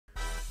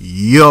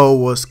Yo,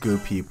 what's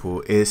good,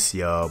 people? It's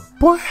your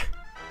boy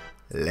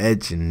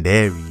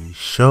Legendary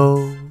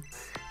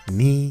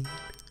Shonin,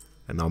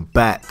 and I'm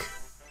back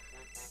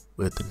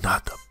with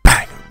another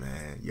banger,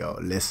 man. Yo,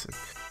 listen,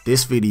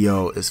 this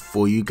video is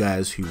for you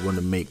guys who want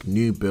to make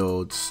new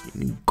builds,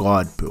 new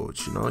guard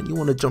builds, you know, and you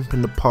want to jump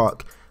in the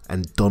park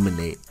and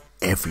dominate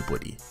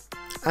everybody.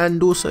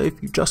 And also,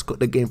 if you just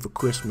got the game for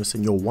Christmas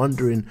and you're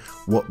wondering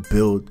what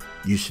build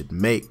you should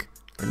make,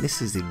 and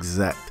this is the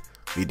exact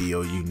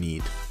video you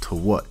need to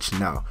watch.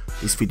 Now,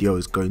 this video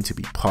is going to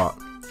be part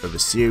of a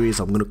series.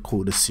 I'm going to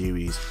call the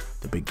series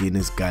The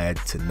Beginner's Guide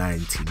to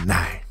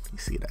 99. You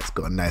see, that's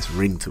got a nice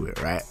ring to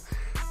it, right?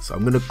 So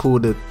I'm going to call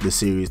the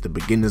series The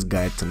Beginner's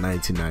Guide to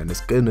 99.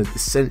 It's going to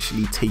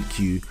essentially take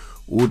you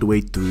all the way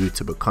through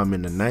to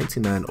becoming a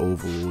 99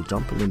 overall,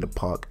 jumping in the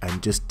park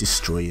and just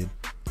destroying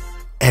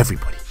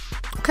everybody.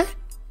 Okay,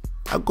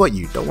 I got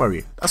you, don't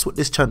worry. That's what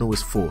this channel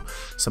is for.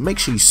 So make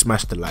sure you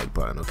smash the like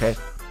button, okay?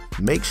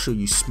 Make sure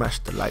you smash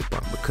the like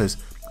button, because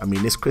I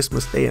mean, it's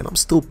Christmas Day and I'm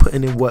still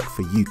putting in work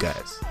for you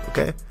guys,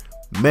 okay?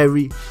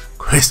 Merry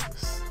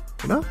Christmas,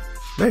 you know?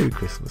 Merry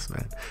Christmas,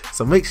 man.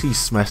 So make sure you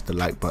smash the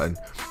like button.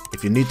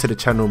 If you're new to the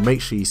channel,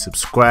 make sure you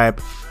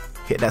subscribe.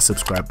 Hit that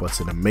subscribe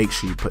button and make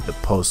sure you put the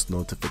post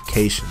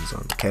notifications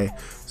on, okay?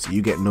 So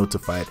you get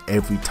notified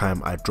every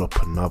time I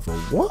drop another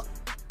what?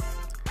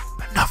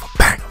 Another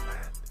banger,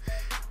 man.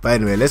 But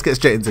anyway, let's get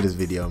straight into this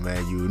video,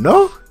 man. You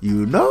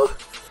know,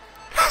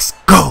 let's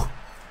go.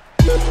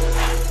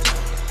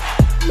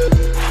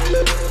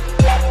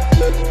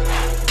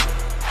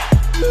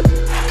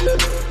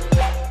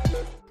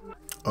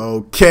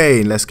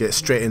 Okay, let's get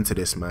straight into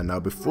this, man. Now,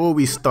 before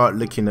we start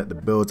looking at the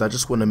builds, I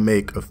just want to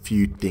make a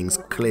few things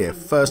clear.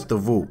 First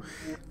of all,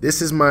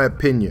 this is my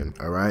opinion,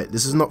 alright?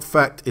 This is not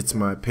fact, it's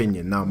my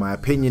opinion. Now, my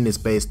opinion is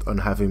based on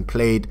having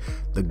played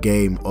the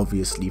game,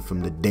 obviously,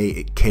 from the day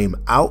it came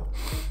out,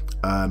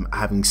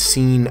 having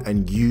seen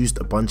and used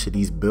a bunch of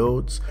these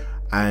builds,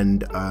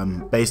 and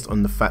based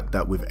on the fact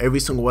that with every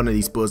single one of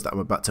these builds that I'm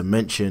about to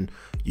mention,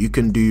 you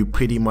can do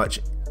pretty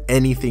much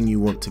anything you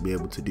want to be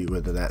able to do,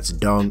 whether that's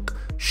dunk,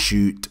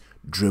 shoot,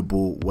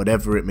 dribble,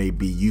 whatever it may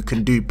be. You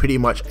can do pretty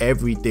much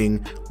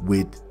everything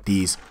with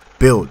these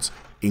builds,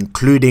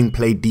 including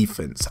play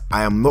defense.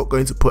 I am not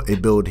going to put a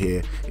build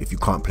here if you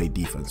can't play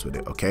defense with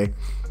it, okay?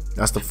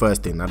 That's the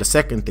first thing. Now, the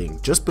second thing,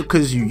 just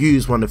because you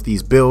use one of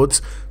these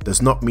builds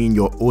does not mean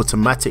you're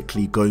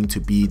automatically going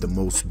to be the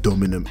most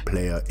dominant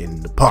player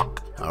in the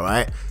park, all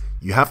right?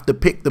 You have to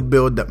pick the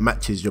build that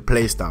matches your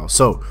playstyle.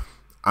 So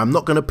I'm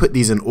not going to put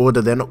these in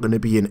order. They're not going to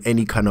be in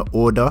any kind of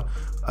order.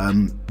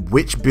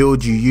 Which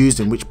build you use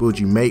and which build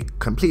you make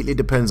completely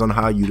depends on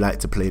how you like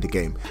to play the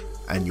game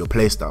and your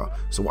playstyle.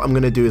 So what I'm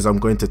going to do is I'm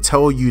going to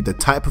tell you the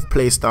type of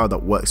playstyle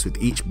that works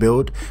with each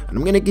build, and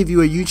I'm going to give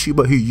you a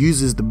YouTuber who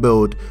uses the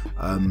build,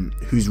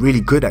 who's really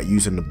good at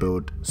using the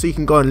build, so you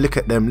can go and look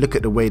at them, look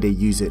at the way they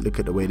use it, look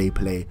at the way they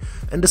play,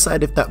 and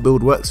decide if that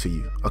build works for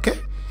you, okay?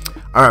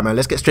 Alright, man,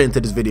 let's get straight into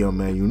this video,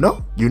 man. You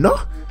know,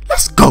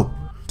 let's go.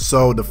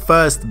 So the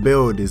first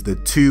build is the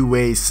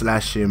Way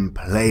Slashing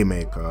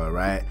Playmaker,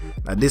 right?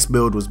 Now, this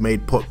build was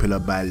made popular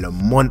by Le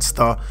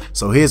Monster,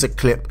 so here's a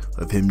clip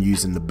of him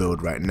using the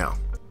build right now.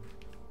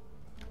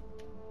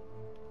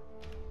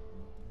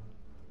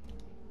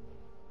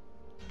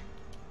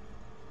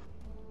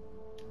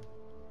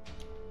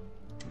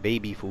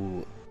 Baby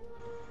food.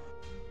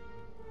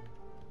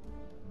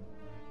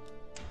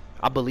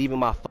 I believe in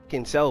my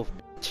fucking self,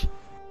 bitch.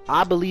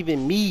 I believe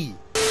in me.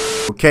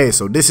 Okay,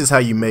 so this is how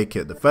you make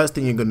it. The first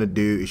thing you're going to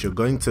do is you're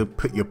going to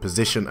put your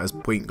position as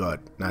point guard.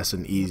 Nice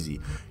and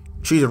easy.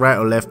 Choose right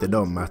or left, it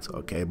don't matter,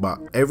 okay? But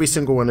every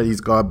single one of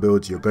these guard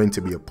builds, you're going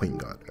to be a point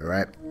guard,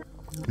 alright?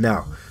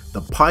 Now,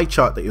 the pie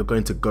chart that you're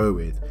going to go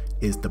with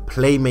is the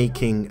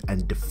playmaking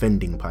and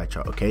defending pie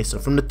chart, okay? So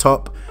from the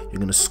top, you're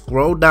going to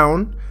scroll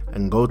down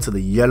and go to the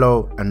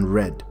yellow and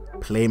red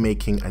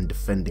playmaking and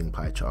defending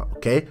pie chart,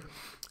 okay?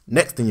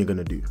 Next thing you're going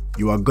to do,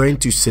 you are going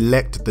to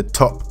select the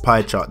top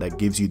pie chart that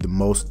gives you the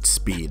most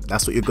speed.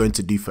 That's what you're going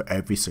to do for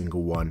every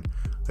single one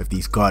of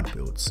these guard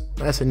builds.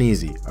 Nice and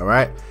easy,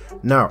 alright?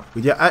 Now,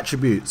 with your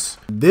attributes,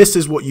 this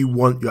is what you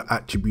want your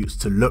attributes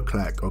to look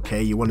like,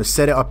 okay? You want to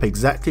set it up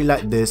exactly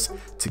like this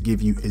to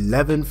give you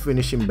 11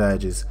 finishing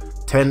badges,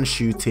 10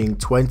 shooting,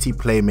 20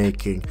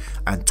 playmaking,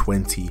 and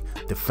 20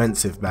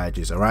 defensive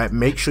badges, alright?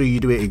 Make sure you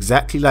do it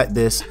exactly like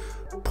this.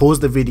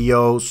 Pause the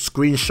video,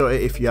 screenshot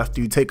it if you have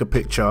to, take a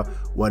picture,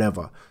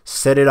 whatever.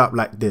 Set it up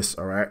like this,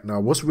 alright? Now,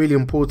 what's really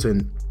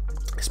important,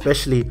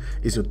 especially,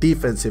 is your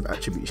defensive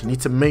attributes. You need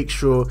to make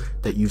sure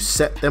that you've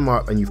set them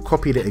up and you've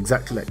copied it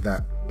exactly like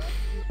that.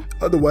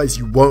 Otherwise,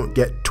 you won't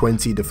get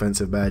 20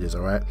 defensive badges,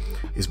 alright?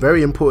 It's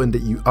very important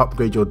that you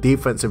upgrade your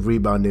defensive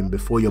rebounding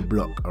before your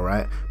block,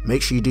 alright?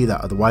 Make sure you do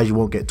that, otherwise you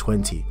won't get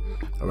 20,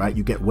 alright?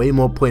 You get way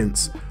more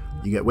points,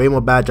 you get way more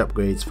badge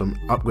upgrades from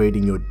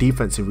upgrading your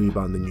defensive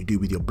rebound than you do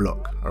with your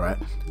block, alright?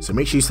 So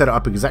make sure you set it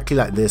up exactly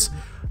like this,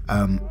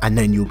 and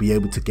then you'll be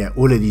able to get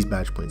all of these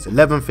badge points: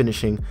 11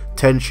 finishing,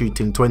 10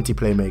 shooting, 20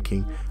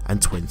 playmaking,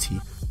 and 20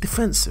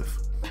 defensive.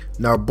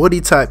 Now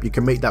body type, you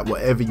can make that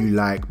whatever you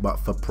like, but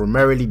for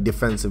primarily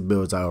defensive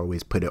builds I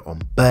always put it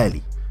on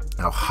burly.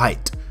 Now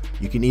height,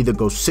 you can either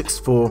go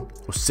 6'4" or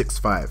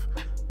 6'5".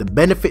 The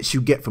benefits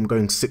you get from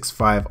going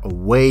 6'5" are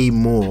way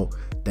more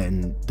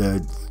than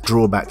the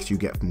drawbacks you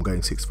get from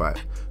going 6'5".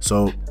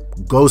 So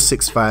go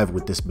 6'5"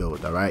 with this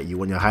build, alright? You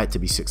want your height to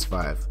be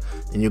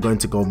 6'5". Then you're going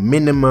to go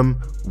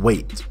minimum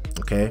weight,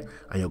 okay?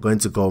 And you're going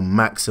to go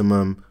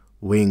maximum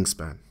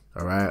wingspan,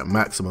 alright?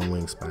 Maximum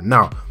wingspan.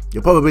 Now,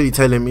 you're probably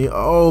telling me,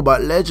 oh,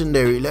 but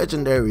legendary,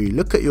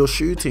 look at your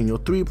shooting. Your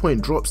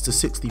 3-point drops to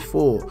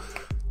 64.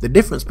 The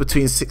difference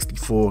between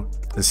 64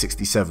 and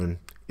 67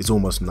 is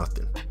almost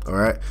nothing,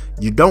 alright?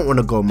 You don't want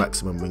to go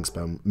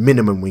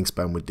minimum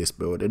wingspan with this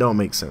build. It don't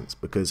make sense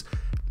because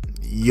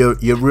you're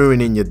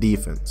ruining your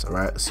defense,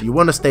 alright? So you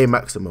want to stay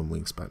maximum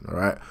wingspan,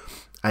 alright?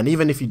 And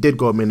even if you did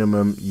go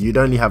minimum, you'd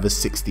only have a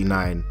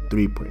 69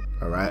 3-point,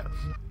 alright?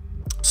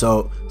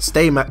 So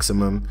stay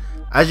maximum.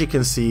 As you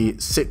can see,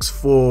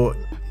 6'4",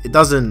 it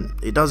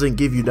doesn't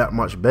give you that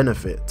much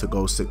benefit to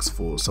go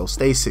 6'4", so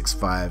stay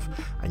 6'5",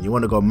 and you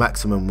want to go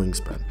maximum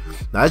wingspan.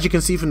 Now as you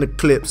can see from the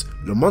clips,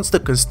 the monster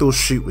can still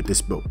shoot with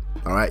this build,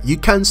 alright? You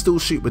can still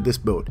shoot with this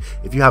build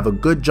if you have a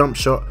good jump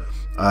shot.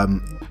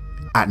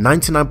 At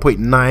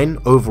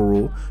 99.9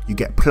 overall, you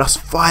get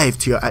 +5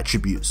 to your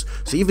attributes.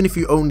 So even if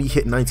you only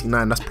hit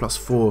 99, that's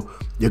 +4.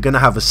 You're gonna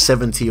have a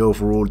 70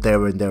 overall,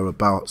 there and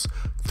thereabouts.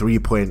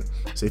 3-point.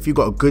 So if you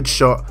got a good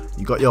shot,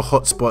 you got your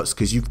hotspots,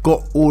 because you've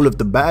got all of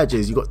the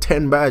badges. You got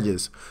 10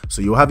 badges,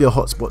 so you'll have your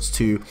hotspots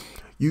too.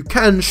 You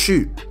can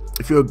shoot.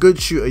 If you're a good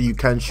shooter, you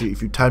can shoot.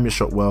 If you time your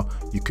shot well,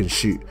 you can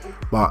shoot.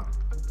 But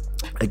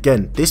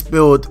again, this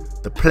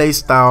build, the play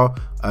style,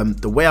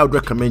 the way I would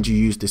recommend you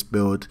use this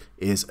build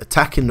is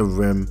attacking the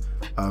rim,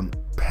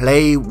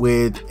 play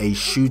with a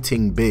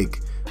shooting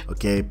big,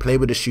 okay? Play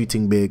with a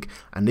shooting big,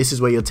 and this is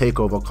where your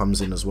takeover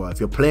comes in as well. If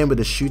you're playing with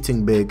a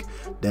shooting big,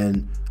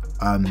 then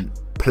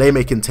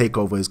playmaking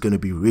takeover is going to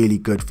be really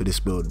good for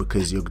this build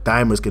because your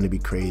dimer is going to be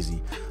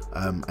crazy,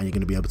 and you're going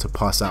to be able to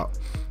pass out.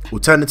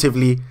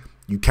 Alternatively,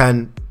 you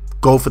can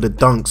go for the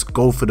dunks,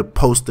 go for the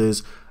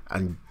posters,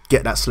 and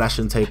get that slash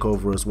and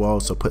takeover as well.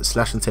 So put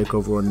slash and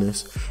takeover on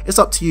this. It's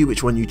up to you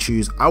which one you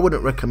choose. I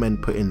wouldn't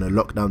recommend putting the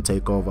lockdown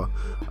takeover.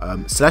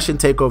 Slash and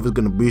takeover is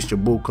going to boost your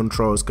ball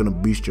control. It's going to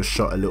boost your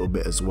shot a little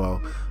bit as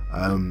well.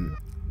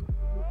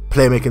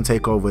 Playmaking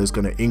takeover is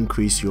going to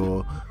increase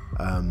your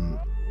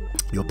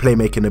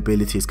playmaking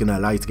ability. It's going to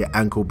allow you to get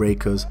ankle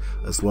breakers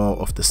as well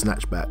off the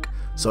snatchback.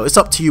 So it's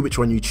up to you which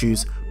one you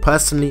choose.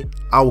 Personally,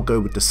 I will go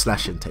with the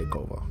slash and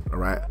takeover. All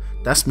right,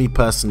 that's me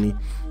personally.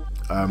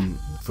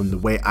 From the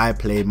way I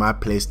play, my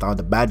play style,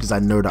 the badges I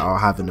know that I'll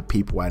have and the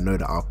people I know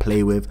that I'll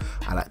play with,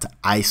 I like to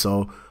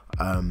ISO.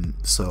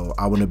 So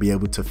I want to be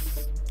able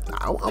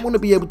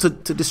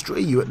to destroy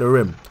you at the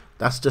rim.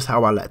 That's just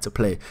how I like to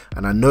play,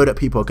 and I know that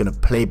people are going to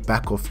play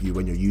back off you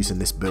when you're using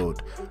this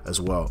build as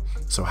well.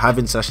 So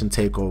having slash and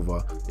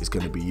takeover is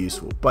going to be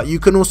useful, but you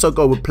can also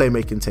go with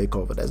playmaking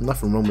takeover. There's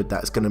nothing wrong with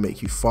that. It's going to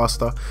make you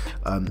faster.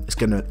 It's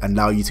going to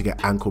allow you to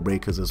get ankle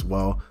breakers as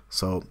well.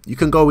 So you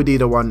can go with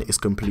either one. It's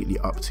completely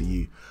up to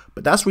you.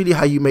 But that's really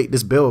how you make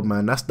this build,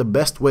 man. That's the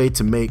best way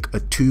to make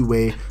a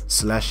two-way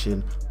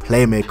slashing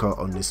playmaker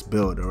on this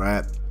build,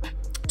 alright?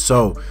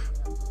 So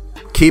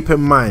keep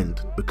in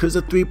mind, because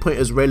the 3-point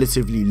is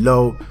relatively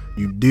low,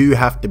 you do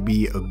have to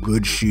be a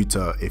good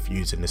shooter if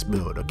using this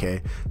build,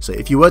 okay? So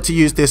if you were to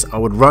use this, I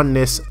would run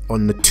this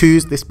on the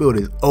 2s. This build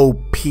is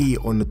OP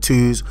on the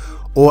 2s,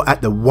 or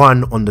at the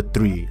 1 on the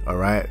 3,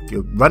 alright? If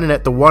you're running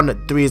at the 1 at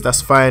 3s,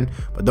 that's fine,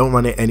 but don't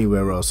run it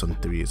anywhere else on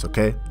 3s,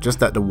 okay?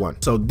 Just at the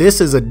 1. So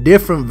this is a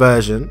different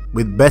version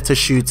with better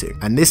shooting,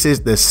 and this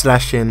is the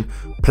slashing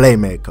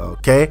playmaker,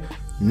 okay?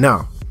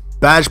 Now,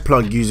 Badge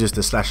Plug uses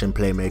the slashing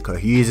playmaker.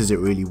 He uses it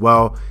really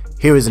well.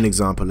 Here is an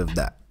example of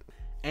that.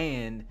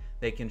 And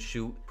they can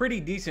shoot pretty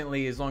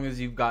decently as long as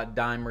you've got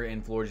Dimer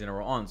and Floor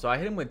General on. So I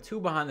hit him with 2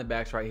 behind the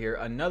backs right here,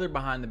 another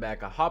behind the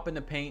back, a hop in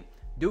the paint.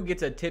 Dude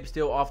gets a tip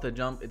steal off the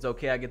jump. It's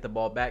okay, I get the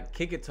ball back,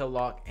 kick it to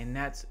lock, and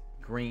that's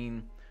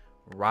green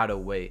right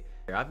away.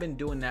 I've been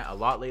doing that a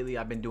lot lately.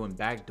 I've been doing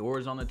back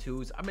doors on the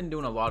 2s. I've been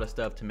doing a lot of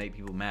stuff to make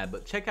people mad,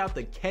 but check out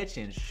the catch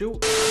and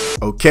shoot.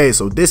 Okay,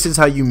 so this is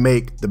how you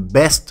make the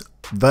best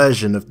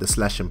version of the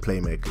slashing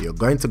playmaker. You're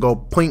going to go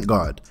point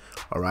guard,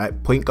 all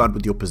right? Point guard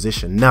with your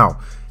position. Now,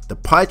 the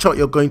pie chart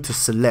you're going to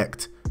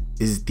select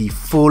is the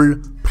full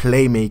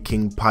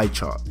playmaking pie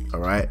chart, all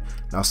right?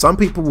 Now, some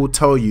people will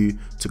tell you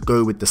to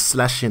go with the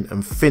slashing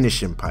and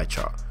finishing pie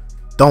chart.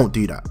 Don't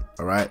do that,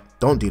 all right?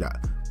 Don't do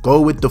that.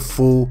 Go with the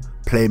full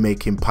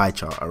playmaking pie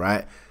chart, all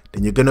right?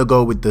 Then you're gonna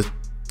go with the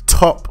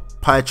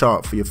top pie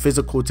chart for your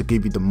physical to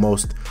give you the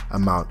most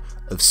amount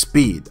of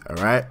speed, all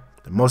right?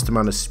 The most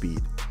amount of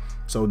speed.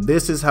 So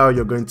this is how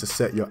you're going to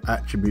set your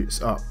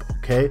attributes up,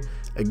 okay?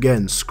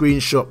 Again,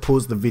 screenshot,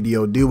 pause the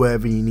video, do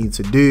whatever you need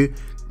to do.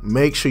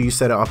 Make sure you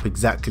set it up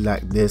exactly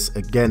like this.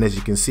 Again, as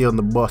you can see on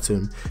the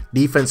bottom,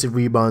 defensive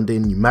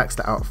rebounding, you maxed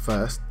it out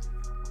first.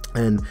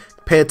 And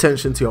pay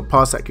attention to your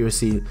pass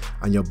accuracy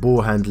and your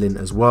ball handling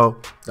as well.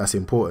 That's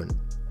important.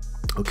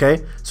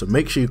 Okay, so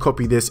make sure you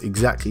copy this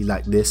exactly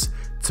like this,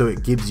 so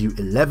it gives you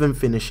 11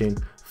 finishing,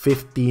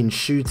 15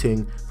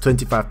 shooting,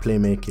 25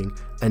 playmaking,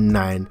 and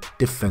 9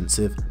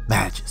 defensive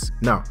badges.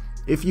 Now,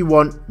 if you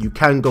want, you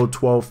can go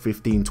 12,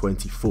 15,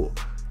 24.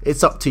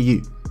 It's up to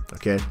you,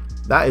 okay?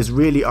 That is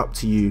really up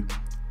to you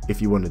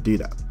if you want to do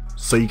that.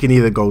 So you can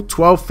either go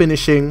 12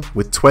 finishing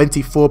with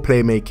 24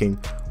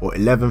 playmaking or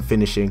 11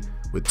 finishing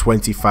with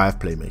 25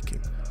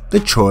 playmaking.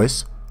 The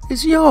choice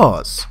is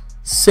yours.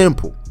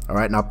 Simple. All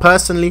right, now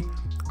personally,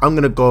 I'm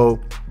going to go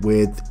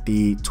with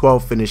the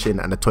 12 finishing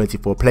and the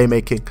 24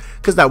 playmaking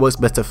because that works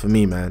better for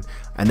me, man.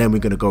 And then we're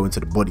going to go into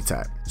the body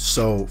type.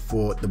 So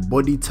for the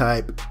body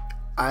type,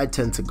 I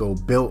tend to go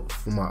built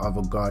for my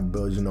other guard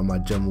builds, you know, my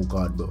general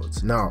guard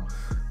builds. Now,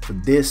 for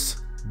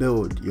this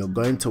build, you're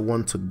going to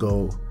want to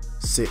go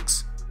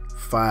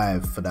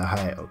 6'5" for the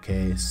height,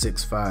 okay?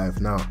 6'5".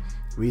 Now,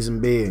 reason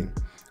being,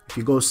 if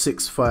you go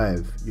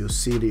 6'5", you'll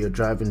see that your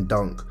driving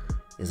dunk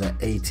is at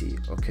 80,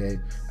 okay?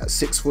 At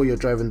 6'4", your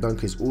driving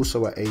dunk is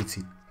also at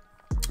 80.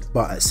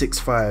 But at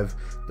 6'5",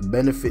 the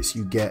benefits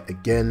you get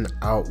again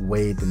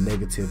outweigh the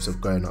negatives of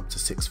going up to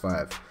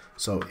 6'5".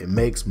 So it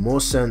makes more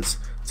sense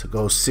to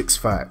go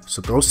 6'5".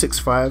 So go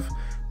 6'5",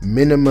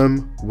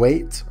 minimum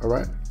weight, all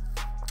right?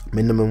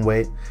 Minimum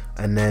weight,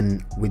 and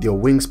then with your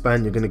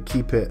wingspan, you're gonna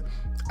keep it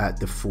at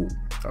default,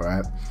 all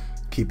right?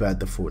 Keep it at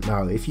default.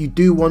 Now, if you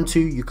do want to,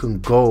 you can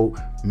go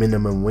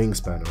minimum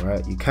wingspan, all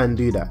right? You can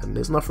do that, and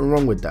there's nothing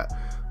wrong with that.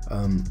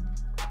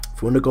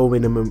 If you want to go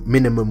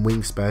minimum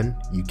wingspan,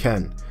 you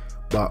can.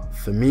 But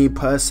for me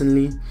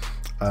personally,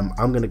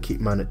 I'm gonna keep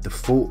mine at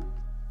default.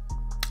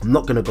 I'm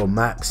not gonna go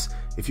max.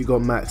 If you go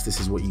max, this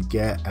is what you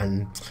get,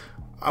 and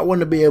I want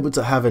to be able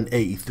to have an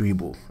 83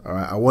 ball, all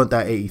right? I want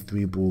that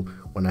 83 ball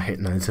when I hit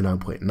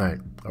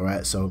 99.9, all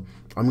right? So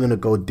I'm gonna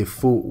go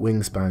default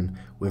wingspan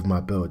with my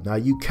build. Now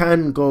you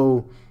can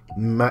go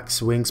max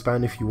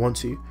wingspan if you want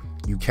to,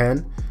 you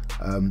can,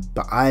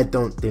 but I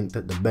don't think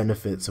that the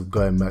benefits of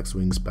going max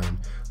wingspan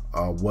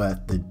are worth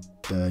the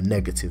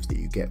negatives that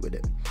you get with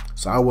it.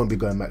 So I won't be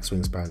going max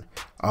wingspan,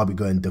 I'll be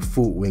going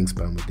default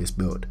wingspan with this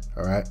build,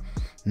 all right?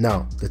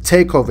 Now, the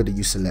takeover that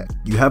you select,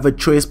 you have a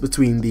choice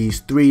between these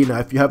three. Now,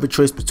 if you have a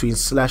choice between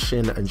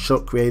slashing and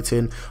shot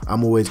creating,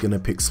 I'm always going to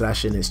pick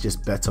slashing. It's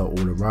just better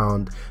all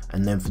around.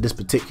 And then for this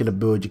particular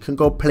build, you can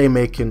go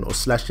playmaking or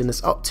slashing.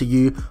 It's up to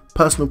you,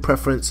 personal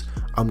preference.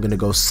 I'm going to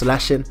go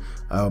slashing,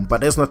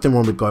 but there's nothing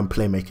wrong with going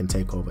playmaking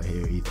takeover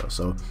here either.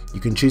 So you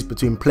can choose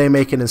between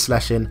playmaking and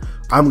slashing.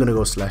 I'm going to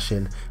go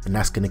slashing, and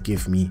that's going to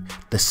give me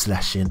the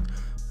slashing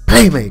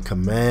playmaker,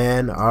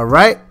 man. All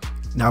right.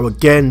 Now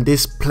again,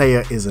 this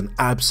player is an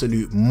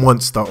absolute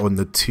monster on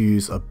the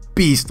twos, a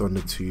beast on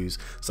the twos.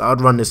 So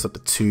I'd run this at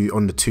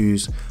on the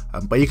twos,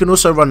 but you can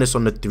also run this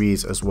on the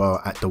threes as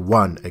well at the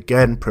 1.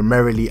 Again,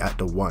 primarily at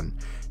the 1.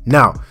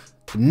 Now,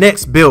 the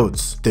next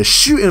builds, the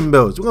shooting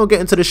builds. We're gonna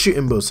get into the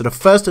shooting builds. So the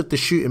first of the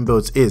shooting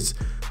builds is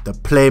the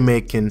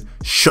playmaking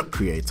shot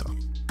creator.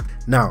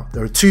 Now,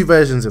 there are 2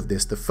 versions of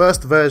this. The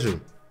first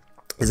version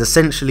is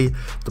essentially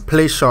the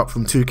play sharp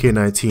from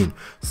 2K19.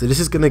 So this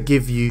is going to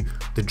give you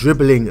the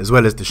dribbling as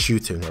well as the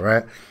shooting, all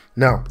right?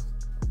 Now,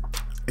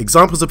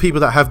 examples of people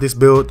that have this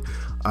build,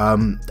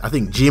 I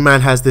think G-Man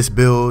has this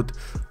build,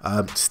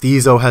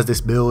 Steezo has this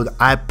build,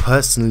 I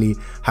personally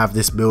have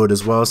this build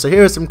as well. So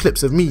here are some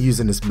clips of me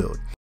using this build.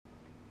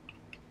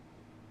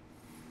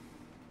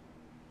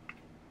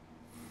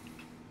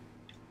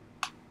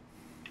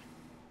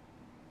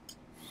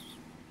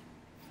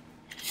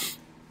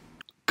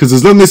 Because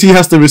as long as he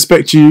has to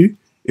respect you,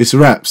 it's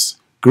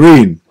raps.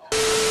 Green.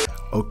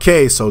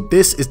 Okay, so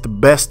this is the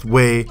best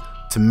way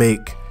to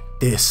make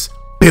this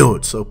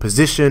build. So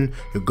position,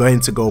 you're going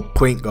to go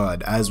point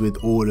guard as with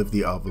all of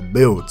the other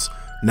builds.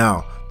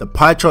 Now, the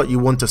pie chart you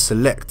want to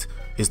select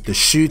is the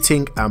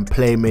shooting and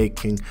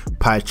playmaking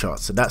pie chart.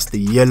 So that's the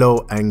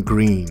yellow and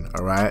green,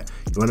 all right?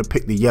 You want to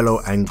pick the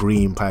yellow and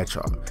green pie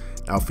chart.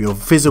 Now for your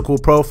physical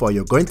profile,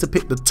 you're going to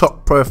pick the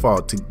top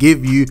profile to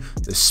give you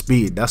the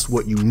speed. That's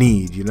what you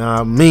need, you know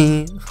what I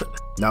mean?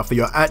 Now for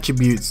your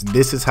attributes,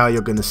 this is how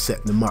you're going to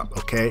set them up,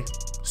 okay?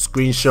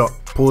 Screenshot,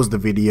 pause the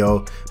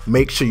video,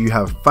 make sure you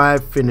have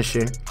 5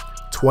 finishing,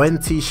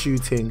 20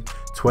 shooting,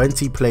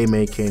 20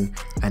 playmaking,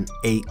 and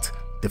 8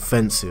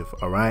 defensive,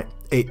 all right?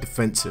 8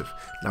 defensive.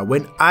 Now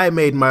when I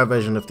made my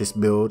version of this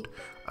build,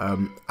 I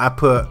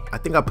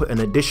think I put an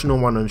additional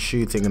 1 on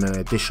shooting and an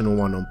additional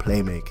 1 on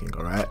playmaking,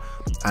 all right?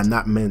 And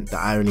that meant that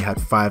I only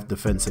had 5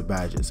 defensive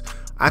badges.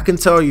 I can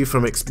tell you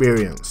from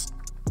experience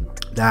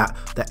that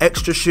the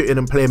extra shooting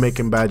and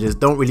playmaking badges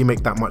don't really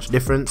make that much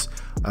difference,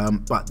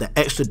 but the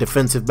extra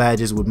defensive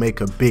badges would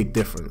make a big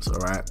difference, all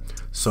right?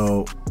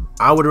 So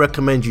I would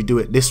recommend you do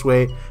it this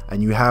way,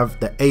 and you have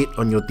the 8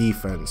 on your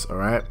defense, all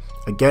right?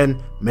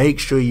 Again, make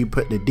sure you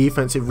put the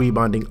defensive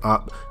rebounding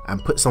up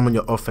and put some on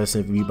your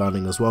offensive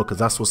rebounding as well, because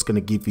that's what's going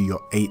to give you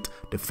your 8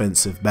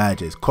 defensive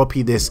badges.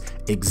 Copy this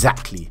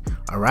exactly,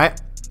 all right?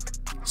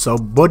 So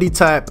body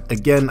type,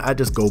 again, I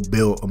just go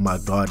build on my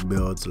guard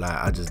builds, like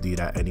I just do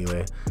that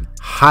anyway.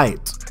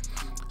 Height.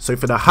 So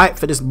for the height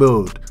for this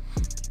build,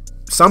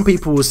 Some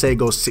people will say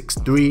go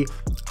 6'3".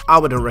 I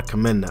wouldn't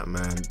recommend that,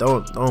 man.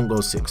 Don't go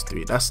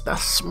 6'3".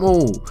 That's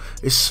small.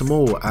 It's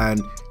small,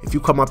 and if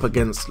you come up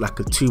against like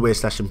a two-way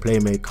slashing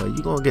playmaker,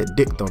 you're gonna get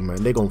dicked on,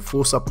 man. They're gonna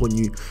force up on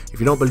you. If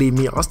you don't believe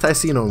me, ask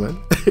Taisino, man.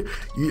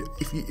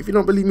 If you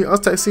don't believe me,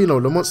 ask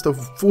Taisino. The monster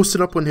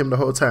forcing up on him the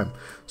whole time.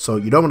 So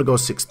you don't want to go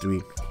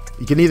 6'3".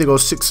 You can either go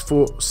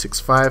 6'4",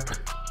 6'5".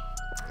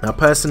 Now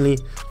personally,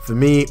 for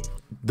me,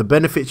 the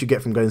benefits you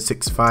get from going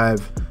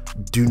 6'5"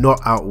 do not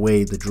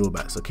outweigh the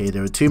drawbacks. Okay,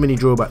 there are too many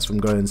drawbacks from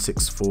going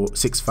 6'4",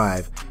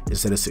 6'5"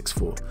 instead of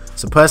 6'4".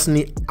 So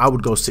personally, I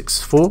would go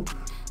 6'4",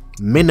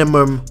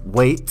 minimum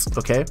weight.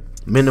 Okay,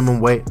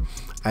 minimum weight,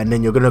 and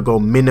then you're gonna go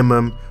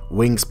minimum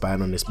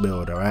wingspan on this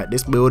build. All right,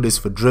 this build is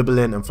for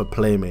dribbling and for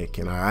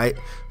playmaking. All right,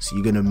 so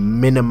you're gonna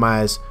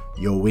minimize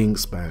your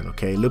wingspan.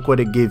 Okay, look what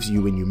it gives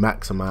you when you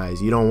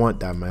maximize. You don't want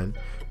that, man.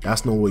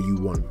 That's not what you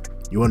want.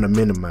 You want to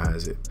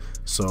minimize it.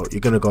 So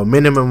you're gonna go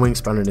minimum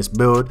wingspan on this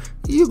build.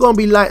 You're gonna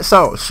be lights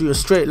out, shooting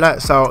straight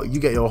lights out. You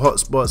get your hot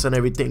spots and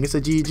everything. It's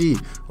a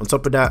GG. On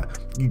top of that,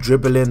 you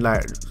dribbling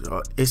like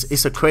this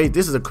is a crazy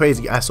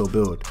ISO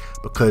build,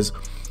 because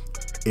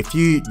if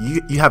you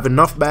have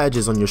enough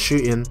badges on your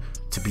shooting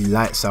to be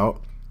lights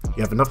out,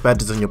 you have enough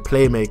badges on your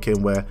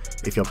playmaking where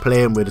if you're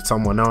playing with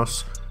someone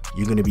else,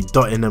 you're going to be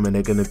dotting them and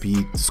they're going to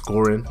be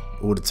scoring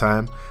all the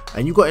time,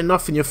 and you got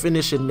enough in your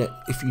finishing that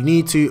if you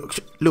need to,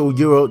 little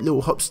euro,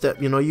 little hop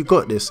step, you know, you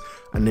got this.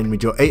 And then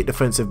with your 8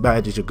 defensive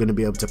badges, you're going to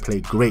be able to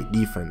play great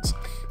defense.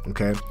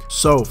 Okay,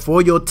 so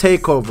for your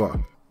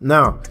takeover,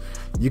 now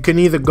you can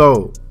either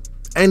go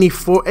any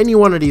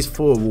one of these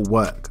 4 will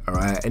work. All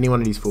right, any one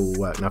of these 4 will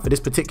work. Now for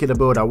this particular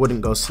build, I wouldn't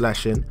go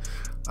slashing.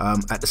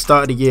 At the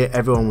start of the year,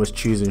 everyone was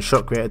choosing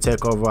shot creator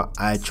takeover.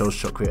 I chose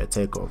shot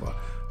creator takeover.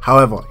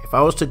 However, if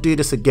I was to do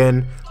this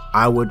again,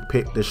 I would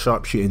pick the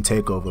sharpshooting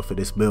takeover for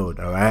this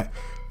build. All right,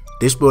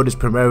 this build is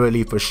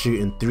primarily for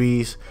shooting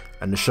threes,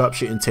 and the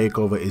sharpshooting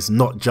takeover is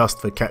not just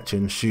for catch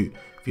and shoot.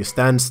 If you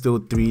stand still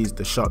threes,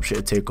 the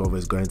sharpshooter takeover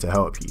is going to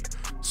help you.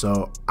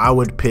 So I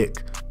would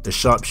pick the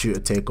sharpshooter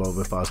takeover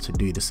if I was to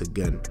do this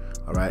again.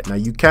 All right, now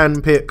you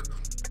can pick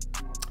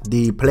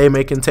the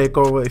playmaking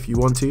takeover if you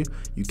want to.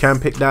 You can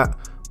pick that,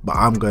 but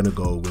I'm gonna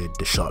go with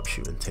the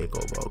sharpshooting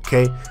takeover.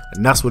 Okay,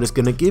 and that's what it's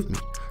gonna give me,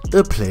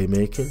 the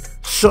playmaking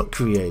shot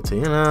creator.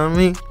 You know what I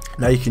mean?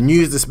 Now you can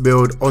use this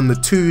build on the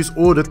 2s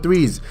or the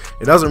 3s.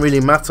 It doesn't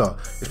really matter.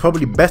 It's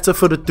probably better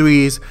for the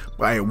 3s,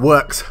 but it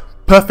works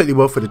perfectly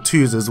well for the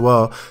 2s as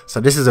well.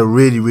 So this is a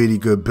really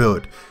good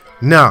build.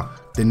 Now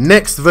the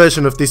next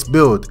version of this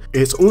build,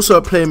 it's also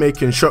a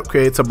playmaking shot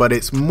creator, but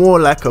it's more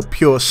like a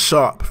pure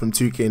sharp from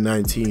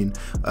 2K19,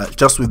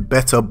 just with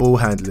better ball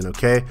handling.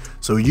 Okay,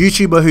 so a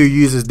YouTuber who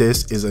uses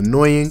this is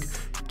annoying.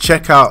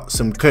 Check out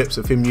some clips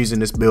of him using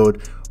this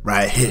build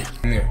right here.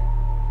 You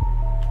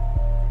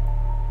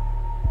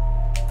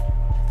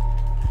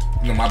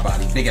know my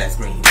body, big ass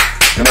green.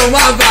 You know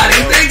my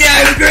body, big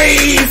ass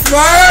green,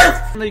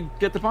 Smurf! They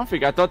get the pump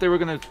fake. I thought they were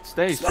gonna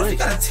stay. Smurf, you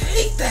gotta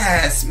take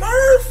that,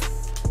 Smurf!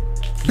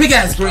 Big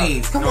ass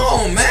greens, come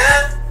on,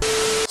 man!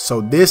 So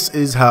this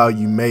is how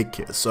you make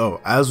it. So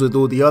as with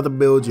all the other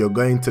builds, you're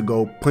going to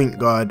go point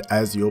guard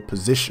as your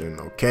position.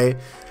 Okay,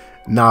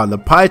 now the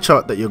pie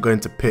chart that you're going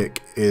to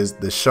pick is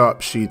the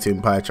sharp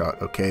shooting pie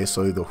chart. Okay,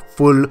 so the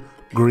full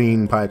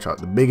green pie chart,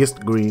 the biggest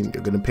green,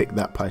 you're going to pick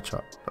that pie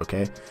chart.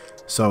 Okay,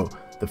 so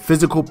the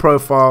physical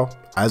profile,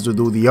 as with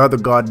all the other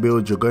guard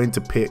builds, you're going to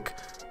pick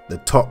the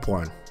top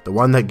one, the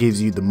one that gives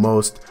you the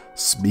most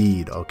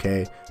speed.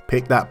 Okay,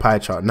 pick that pie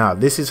chart. Now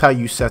this is how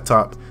you set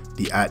up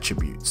the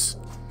attributes.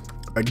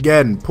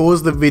 Again,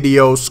 pause the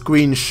video,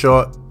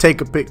 screenshot, take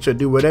a picture,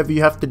 do whatever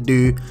you have to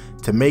do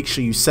to make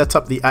sure you set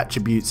up the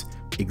attributes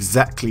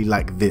exactly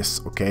like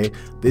this. Okay,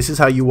 this is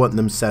how you want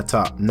them set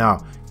up.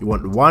 Now you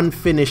want 1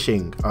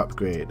 finishing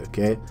upgrade,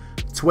 okay,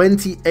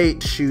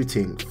 28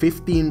 shooting,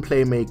 15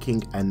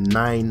 playmaking, and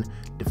 9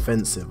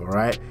 defensive. All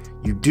right,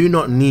 you do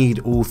not need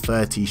all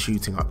 30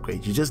 shooting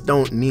upgrades. You just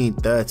don't need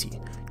 30.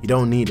 You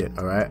don't need it.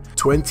 All right,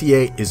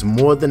 28 is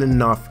more than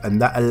enough,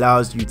 and that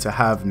allows you to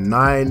have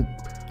 9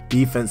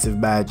 defensive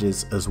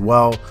badges as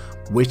well,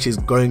 which is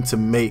going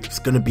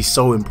to be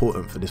so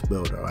important for this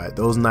build. All right,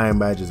 those 9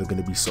 badges are going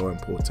to be so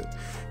important.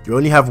 You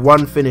only have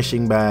 1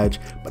 finishing badge,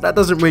 but that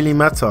doesn't really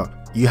matter.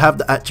 You have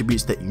the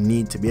attributes that you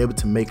need to be able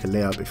to make a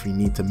layup if you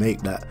need to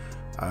make that.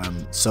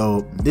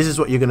 So this is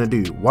what you're going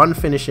to do: 1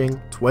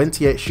 finishing,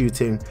 28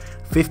 shooting,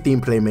 15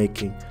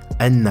 playmaking,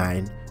 and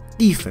 9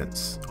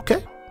 defense.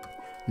 Okay,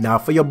 now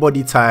for your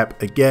body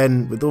type,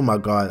 again, with all my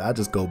guard, I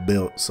just go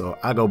built. So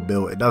I go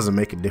built. It doesn't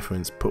make a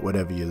difference. Put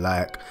whatever you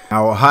like.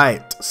 Now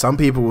height, some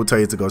people will tell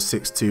you to go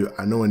 6'2".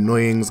 I know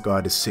Annoying's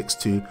guard is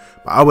 6'2",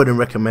 but I wouldn't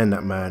recommend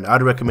that, man.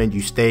 I'd recommend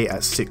you stay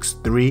at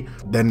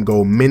 6'3", then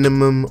go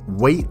minimum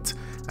weight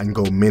and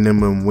go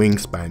minimum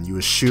wingspan. You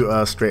a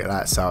shooter, straight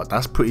lights out.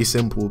 That's pretty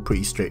simple,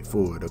 pretty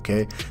straightforward.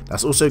 Okay,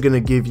 that's also going to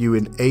give you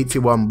an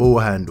 81 ball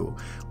handle,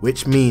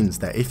 which means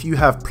that if you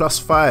have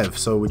 +5,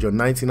 so with your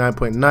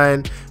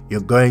 99.9,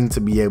 you're going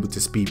to be able to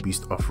speed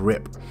boost off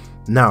rip.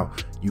 Now,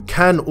 you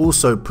can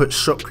also put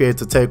Shot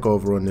Creator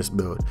Takeover on this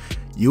build.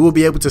 You will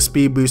be able to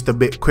speed boost a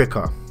bit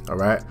quicker,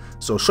 alright?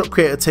 So Shot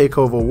Creator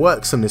Takeover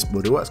works on this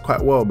build. It works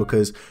quite well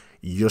because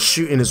your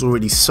shooting is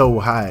already so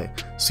high,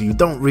 so you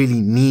don't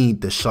really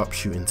need the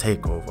sharpshooting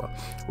takeover.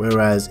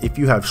 Whereas if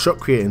you have Shot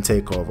Creating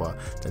Takeover,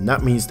 then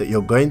that means that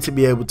you're going to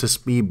be able to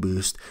speed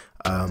boost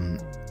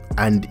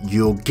and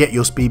you'll get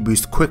your speed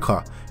boost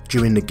quicker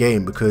during the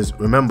game, because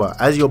remember,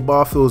 as your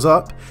bar fills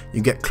up,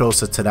 you get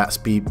closer to that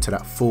speed, to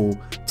that full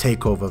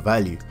takeover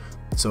value.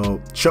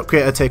 So Shot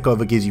Creator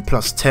Takeover gives you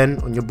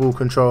 +10 on your ball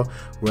control,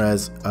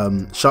 whereas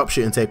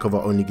Sharpshooting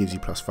Takeover only gives you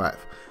 +5.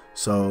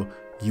 So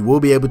you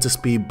will be able to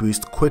speed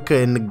boost quicker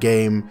in the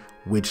game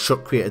with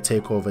Shot Creator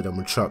Takeover than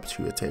with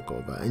Sharpshooter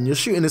Takeover. And your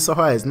shooting is so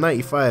high, it's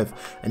 95,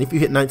 and if you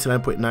hit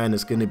 99.9,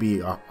 it's going to be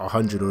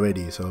 100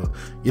 already, so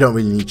you don't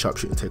really need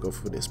Sharpshooting Takeover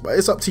for this, but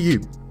it's up to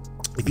you.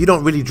 If you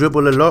don't really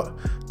dribble a lot,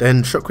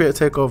 then Shot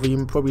Creator Takeover,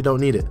 you probably don't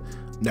need it.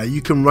 Now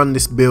you can run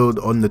this build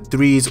on the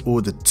 3s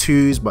or the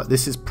 2s, but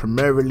this is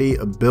primarily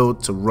a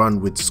build to run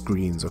with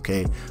screens,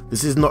 okay?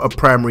 This is not a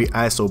primary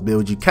ISO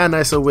build. You can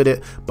ISO with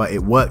it, but it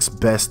works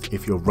best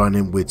if you're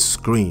running with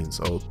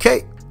screens,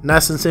 okay?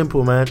 Nice and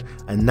simple, man,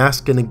 and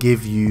that's gonna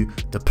give you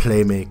the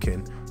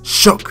Playmaking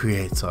Shot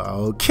Creator,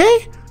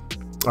 okay?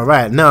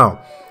 Alright,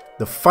 now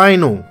the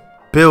final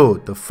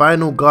build, the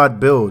final guard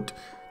build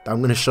that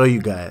I'm gonna show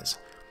you guys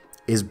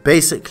is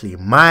basically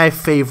my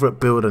favorite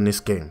build on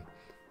this game.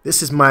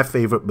 This is my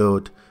favorite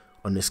build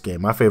on this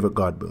game, my favorite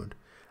guard build,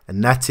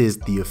 and that is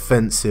the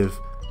Offensive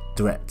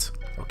Threat,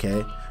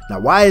 okay? Now,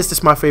 why is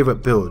this my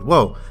favorite build?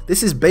 Well,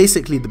 this is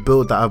basically the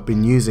build that I've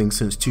been using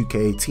since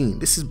 2K18.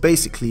 This is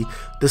basically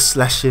the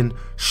slashing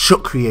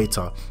shot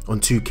creator on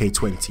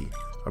 2K20,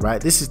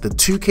 alright? This is the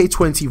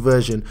 2K20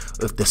 version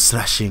of the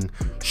slashing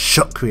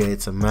shot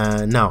creator,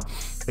 man. Now,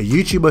 a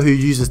YouTuber who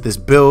uses this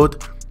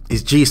build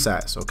is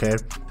G-Size, okay?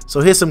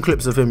 So here's some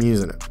clips of him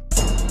using it.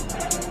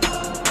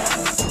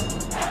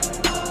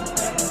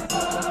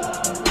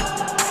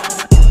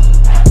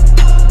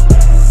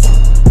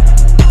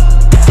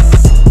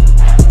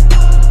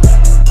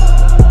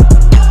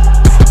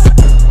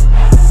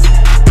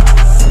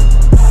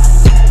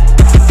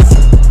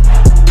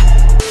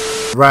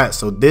 Right,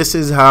 so this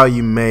is how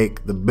you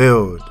make the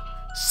build.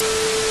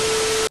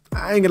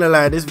 I ain't gonna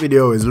lie, this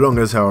video is long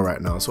as hell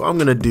right now, so what I'm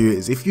gonna do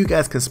is, if you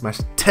guys can smash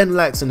 10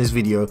 likes on this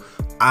video,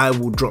 I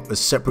will drop a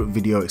separate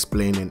video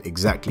explaining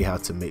exactly how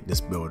to make this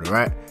build,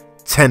 alright?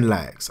 10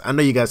 likes. I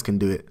know you guys can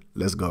do it.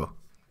 Let's go.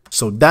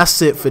 So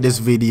that's it for this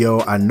video.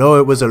 I know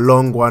it was a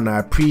long one. I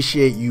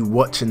appreciate you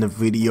watching the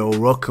video,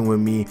 rocking with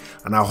me,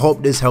 and I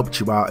hope this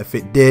helped you out. If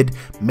it did,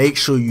 make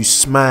sure you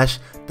smash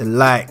the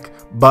like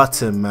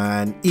button,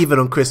 man. Even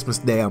on Christmas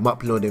Day, I'm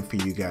uploading for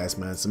you guys,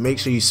 man, so make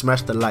sure you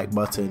smash the like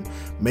button.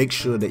 Make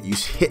sure that you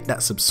hit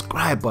that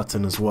subscribe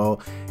button as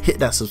well. Hit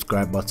that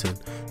subscribe button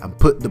and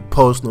put the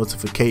post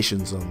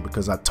notifications on,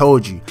 because I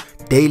told you,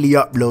 daily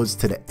uploads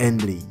to the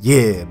end of the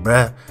year,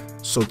 bruh.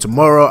 So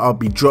tomorrow I'll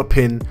be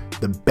dropping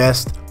the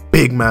best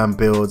big man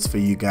builds for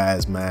you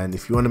guys, man.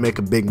 If you want to make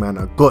a big man,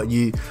 I got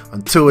you.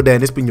 Until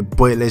then, it's been your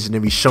boy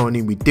Legendary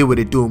Shonin. We do what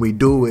it do and we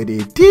do what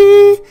it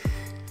do.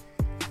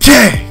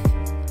 Yeah.